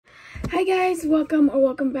Hi guys,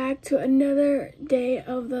 welcome back to another day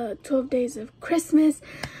of the 12 days of Christmas.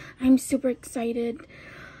 I'm super excited.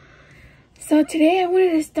 So today I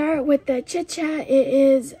wanted to start with the chit chat. It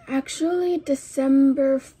is actually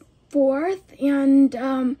December 4th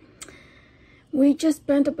and we just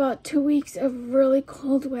spent about 2 weeks of really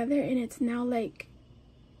cold weather and it's now like,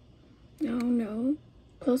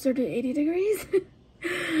 closer to 80 degrees.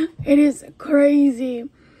 It is crazy.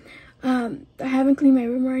 I haven't cleaned my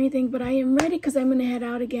room or anything, but I am ready because I'm going to head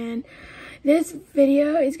out again. This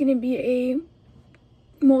video is going to be a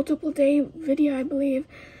multiple day video, I believe,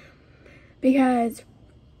 because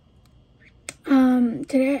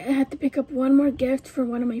today I had to pick up one more gift for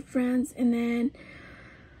one of my friends, and then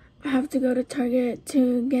I have to go to Target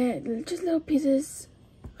to get just little pieces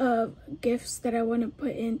of gifts that I want to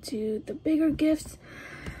put into the bigger gifts,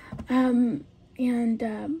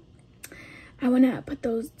 I want to put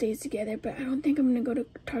those days together, but I don't think I'm going to go to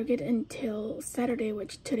Target until Saturday,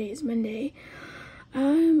 which today is Monday.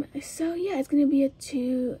 So yeah, it's going to be a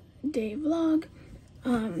 2-day vlog.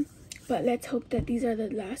 But let's hope that these are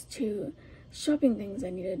the last 2 shopping things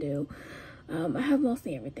I need to do. I have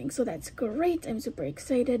mostly everything, so that's great. I'm super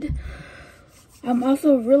excited. I'm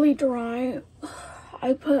also really dry.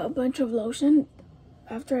 I put a bunch of lotion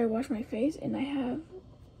after I wash my face, and I have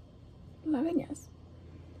lagañas.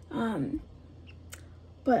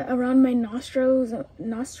 But around my nostrils,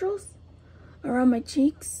 around my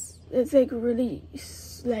cheeks, it's like really,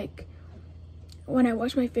 like, when I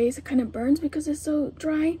wash my face, it kind of burns because it's so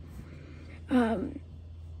dry. But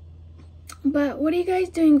what are you guys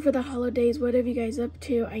doing for the holidays? What are you guys up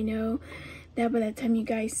to? I know that by the time you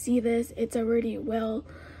guys see this, it's already well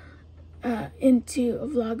into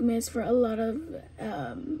Vlogmas for a lot of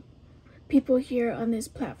people here on this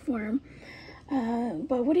platform.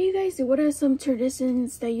 But what do you guys do? What are some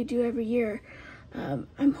traditions that you do every year?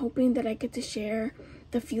 I'm hoping that I get to share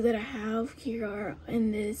the few that I have here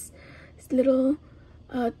in this little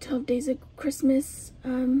 12 days of Christmas,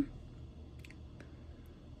 what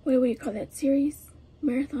do you call that series?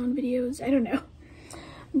 Marathon videos? I don't know.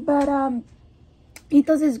 But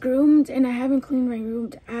Ethos is groomed, and I haven't cleaned my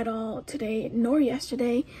room at all today nor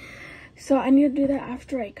yesterday. So I need to do that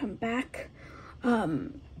after I come back.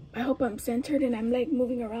 I hope I'm centered and I'm like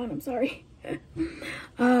moving around. I'm sorry.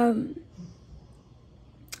 But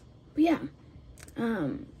yeah.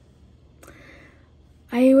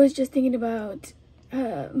 I was just thinking about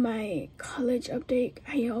my college update.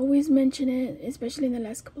 I always mention it, especially in the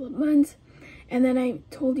last couple of months. And then I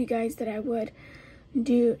told you guys that I would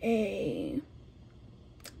do a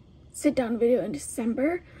sit down video in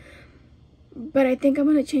December. But I think I'm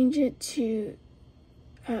going to change it to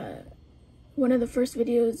one of the first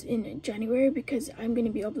videos in January, because I'm going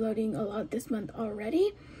to be uploading a lot this month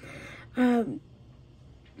already. And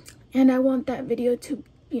I want that video to,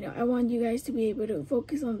 I want you guys to be able to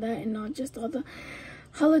focus on that and not just all the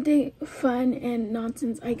holiday fun and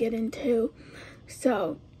nonsense I get into.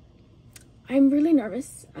 So I'm really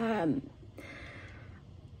nervous. I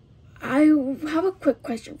have a quick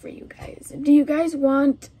question for you guys. Do you guys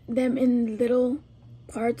want them in little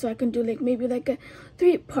parts so I can do maybe a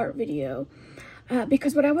 3-part video?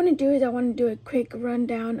 Because what I want to do is I want to do a quick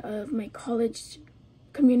rundown of my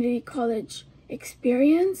community college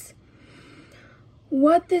experience,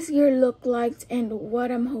 what this year looked like, and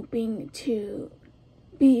what I'm hoping to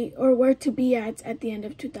be, or where to be at the end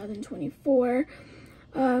of 2024,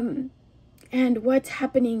 and what's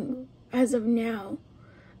happening as of now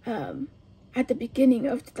at the beginning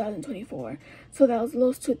of 2024. So those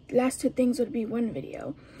last two things would be one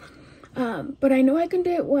video. But I know I can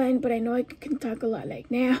do it one, but I know I can talk a lot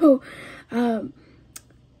like now. And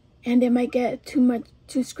it might get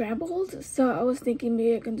too scrambled. So I was thinking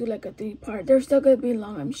maybe I can do a 3-part. They're still going to be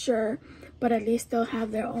long, I'm sure, but at least they'll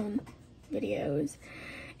have their own videos.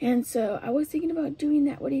 And so I was thinking about doing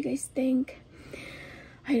that. What do you guys think?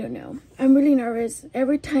 I don't know. I'm really nervous.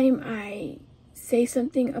 Every time I say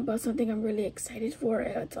something about something I'm really excited for,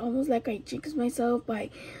 it's almost like I jinx myself by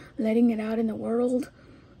letting it out in the world.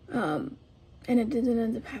 And it didn't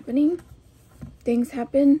end up happening. Things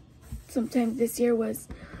happen. Sometimes this year was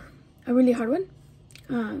a really hard one.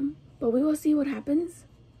 But we will see what happens.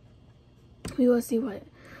 We will see what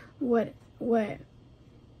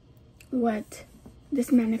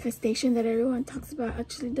this manifestation that everyone talks about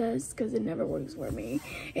actually does, because it never works for me.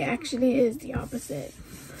 It actually is the opposite.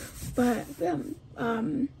 But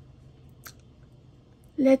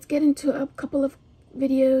let's get into a couple of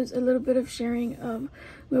videos, a little bit of sharing of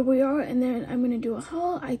where we are, and then I'm going to do a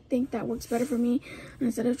haul. I think that works better for me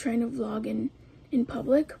instead of trying to vlog in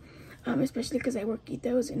public, especially because I work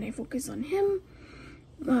Ethos and I focus on him.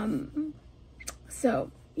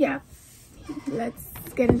 So yeah, let's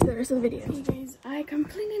get into the rest of the video. Hey guys, I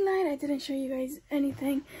completely lied. I didn't show you guys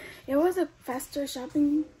anything. It was a faster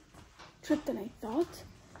shopping trip than I thought.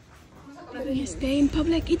 Stay in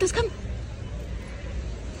public. Itos, come.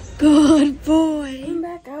 Good boy. I'm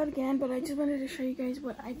back out again, but I just wanted to show you guys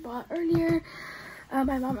what I bought earlier.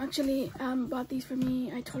 My mom actually bought these for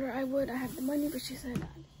me. I told her I would. I have the money, but she said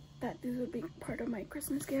that this would be part of my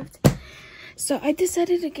Christmas gift. So I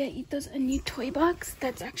decided to get Itos a new toy box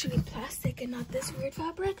that's actually plastic and not this weird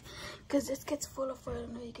fabric, because this gets full of foil. I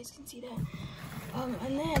don't know if you guys can see that.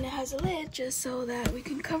 And then it has a lid just so that we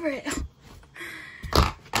can cover it.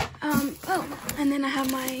 Oh, and then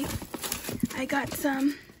I got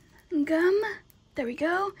some gum. There we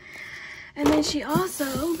go. And then she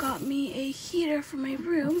also got me a heater for my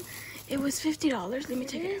room. It was $50. Let me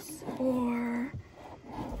take it out. Or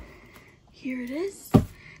here it is.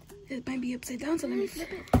 It might be upside down, so let me flip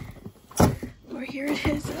it. Or here it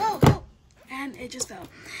is. Oh, and it just fell.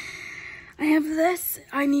 I have this.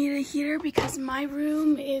 I need a heater because my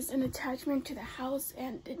room is an attachment to the house,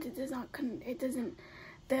 and it does not. It doesn't.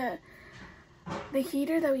 The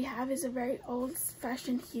heater that we have is a very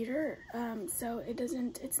old-fashioned heater. So it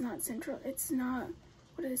doesn't. It's not central. It's not.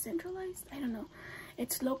 What is it? Centralized? I don't know.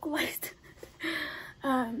 It's localized.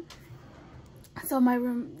 So my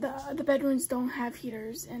room, the bedrooms don't have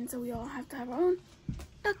heaters, and so we all have to have our own.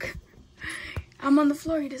 Look, I'm on the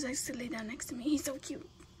floor. He decides to lay down next to me. He's so cute.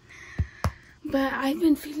 But I've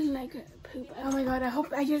been feeling like poop. Oh my god,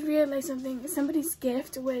 I just realized something. Somebody's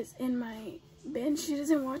gift was in my bin. She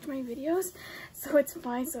doesn't watch my videos, so it's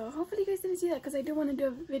fine. So hopefully you guys didn't see that, because I do want to do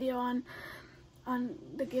a video on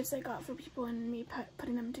the gifts I got for people and me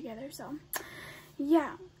putting them together. So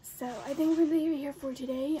yeah, so I think we're gonna leave it here for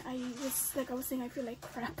today. I was saying, I feel like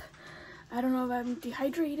crap. I don't know if I'm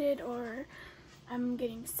dehydrated or I'm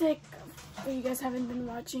getting sick. If you guys haven't been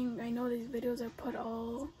watching, I know these videos are put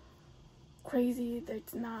all crazy.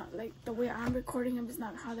 It's not like the way I'm recording them is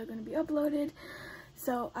not how they're going to be uploaded.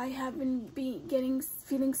 So I have been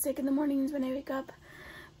feeling sick in the mornings when I wake up,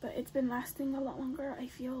 but it's been lasting a lot longer. I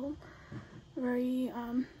feel very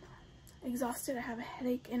exhausted. I have a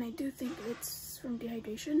headache, and I do think it's from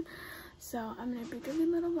dehydration. So I'm gonna be drinking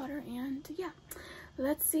a little water, and yeah,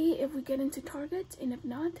 let's see if we get into Target, and if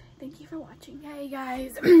not, thank you for watching. Hey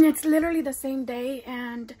guys, it's literally the same day,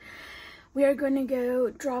 and we are gonna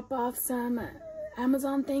go drop off some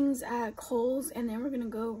Amazon things at Kohl's, and then we're gonna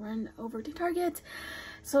go run over to Target.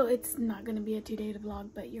 So it's not gonna be a 2-day vlog,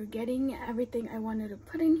 but you're getting everything I wanted to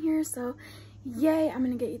put in here. So yay, I'm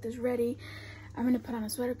gonna get this ready. I'm gonna put on a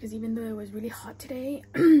sweater because even though it was really hot today,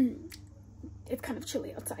 it's kind of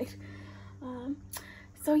chilly outside.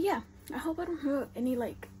 So yeah, I hope I don't have any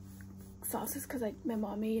like sauces, because like my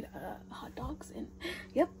mom made hot dogs, and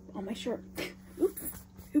yep, on my shirt. Oops.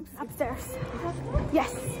 Upstairs.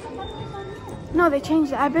 Yes. No, they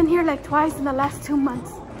changed it. I've been here like twice in the last 2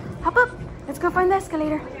 months. Hop up. Let's go find the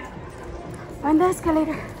escalator. Find the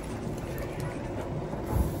escalator.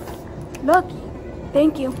 Look.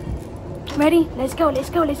 Thank you. Ready? Let's go. Let's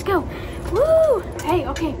go. Let's go. Woo! Hey,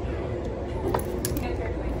 okay.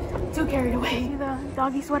 Too carried away. See the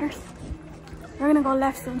doggy sweaters? We're gonna go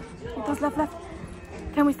left soon. Get those left.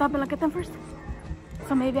 Can we stop and look at them first?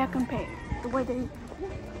 So maybe I can pay the way they...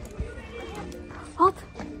 Halt.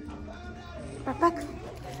 Back.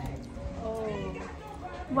 Oh.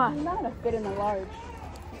 What? Not a fit in the large.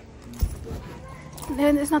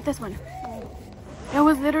 Then it's not this one. It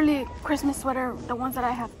was literally Christmas sweater, the ones that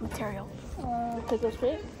I have material. Take those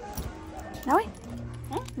straight? That way?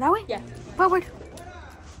 Huh? That way? Yeah. Forward.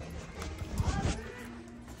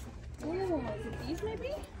 Oh, is it these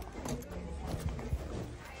maybe?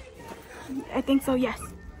 I think so, yes.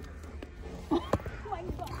 Oh my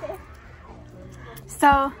god.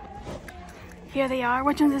 So, here they are.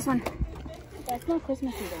 Which one's this one? That's not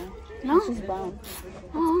Christmassy though. No? It's just brown.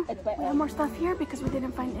 Oh, It's by we have more stuff here because we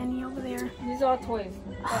didn't find any over there. These are all toys.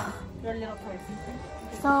 They're little toys.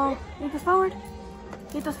 So, get this forward.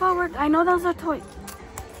 Get this forward. I know those are toys.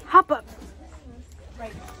 Hop up.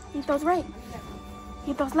 Right. Eat those right.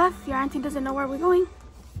 Eat those left. Your auntie doesn't know where we're going.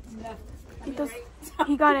 Left. Eat those.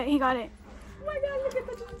 He got it. He got it. Oh my god, look at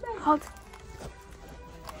that. Halt.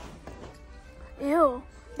 Ew.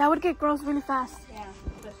 That would get gross really fast. Yeah,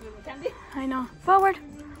 especially with candy. I know. Forward.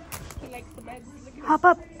 He likes the bed. Hop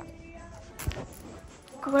up.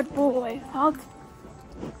 Good boy. Halt.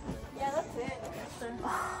 Yeah, that's it.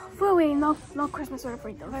 Wait, no Christmas sweater for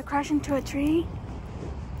you. If I crash into a tree,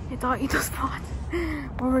 it's all Ito's fault.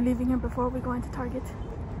 Or we're leaving here before we go into Target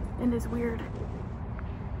in this weird,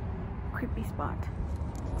 creepy spot.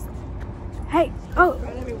 Hey, oh,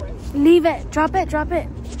 Right everywhere. leave it. Drop it, drop it.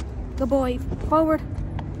 Good boy. Forward.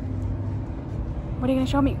 What are you gonna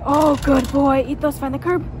show me? Oh, good boy. Ethos, find the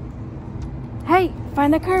curb. Hey,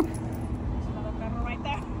 find the curb. There's another perro right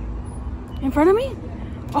there. In front of me?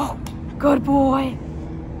 Oh, good boy.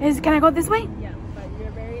 Can I go this way? Yeah, but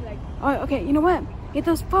you're very like. Oh, okay. You know what?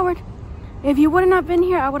 Ethos, forward. If you wouldn't have been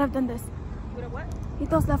here, I would have done this. With a what?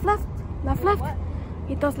 Ethos, left, left. Left, left. What?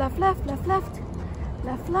 Ethos, left, left. Left, left.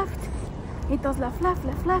 Left, left. Ethos, left, left.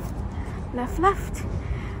 Left, left. Left, left.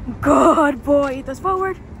 Good boy. Ethos,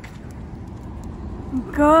 forward.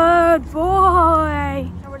 Good boy.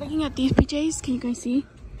 Now we're looking at these PJs. Can you guys see?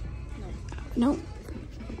 No.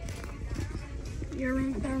 They're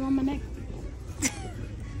around my neck.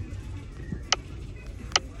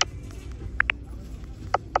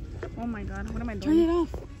 Oh my god, what am I Turn doing? it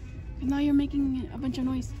off. And now you're making a bunch of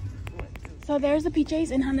noise. So there's the PJs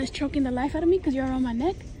and Hannah's choking the life out of me because you're around my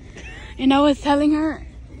neck. And I was telling her,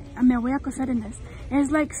 me voy a coser in this.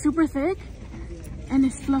 It's like super thick and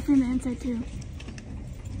it's fluffy on the inside too.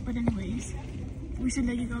 But anyways, we should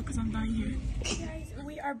let you go because I'm dying here. Hey guys,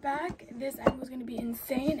 we are back. This angle is going to be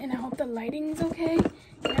insane and I hope the lighting's okay.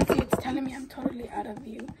 You can see it's telling me I'm totally out of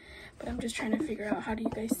view. But I'm just trying to figure out how do you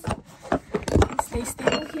guys stay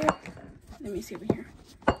stable here. Let me see over here.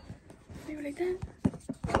 Maybe like that.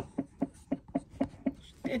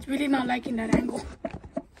 It's really not liking that angle.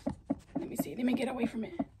 Let me see. Let me get away from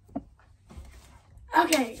it.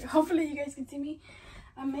 Okay, hopefully you guys can see me.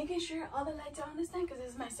 I'm making sure all the lights are on this time because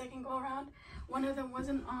this is my second go around. One of them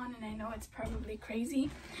wasn't on and I know it's probably crazy.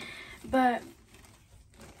 But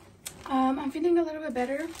I'm feeling a little bit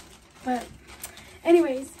better. But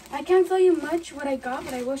anyways, I can't tell you much what I got,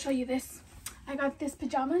 but I will show you this. I got this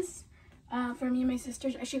pajamas for me and my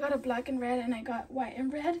sisters. She got a black and red and I got white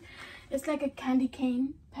and red. It's like a candy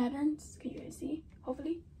cane patterns. Can you guys see?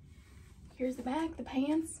 Hopefully. Here's the bag, the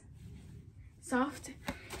pants. Soft.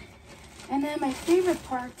 And then my favorite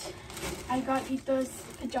part, I got Ito's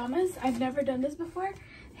pajamas. I've never done this before.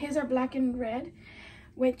 His are black and red,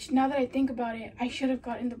 which now that I think about it, I should have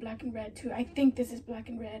gotten the black and red too. I think this is black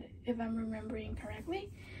and red if I'm remembering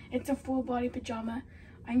correctly. It's a full body pajama.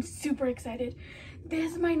 I'm super excited.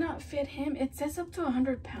 This might not fit him. It says up to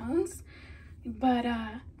 100 pounds, but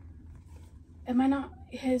it might not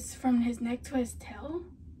from his neck to his tail,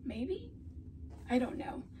 maybe? I don't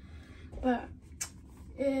know. But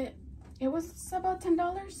it was about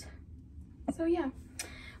 $10. So yeah,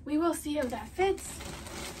 we will see if that fits.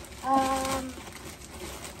 And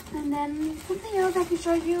then something else I can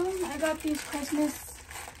show you. I got these Christmas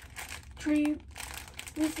tree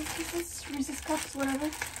Reese's cups, whatever.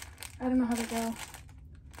 I don't know how they go,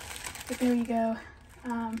 but there you go.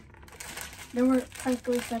 They were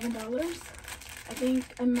practically $7. I think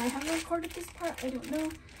I might have recorded this part, I don't know,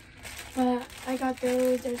 but I got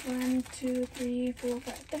those. There's 1, 2, 3, 4,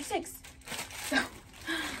 5, there's 6. So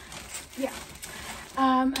yeah,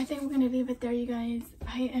 I think we're gonna leave it there, you guys.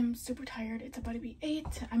 I am super tired. It's about to be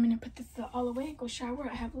 8. I'm gonna put this all away, go shower.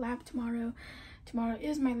 I have lab tomorrow. Tomorrow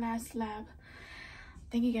is my last lab.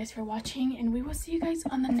 Thank you guys for watching, and we will see you guys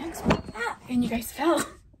on the next one. And you guys fell.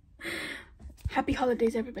 Happy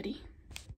holidays, everybody.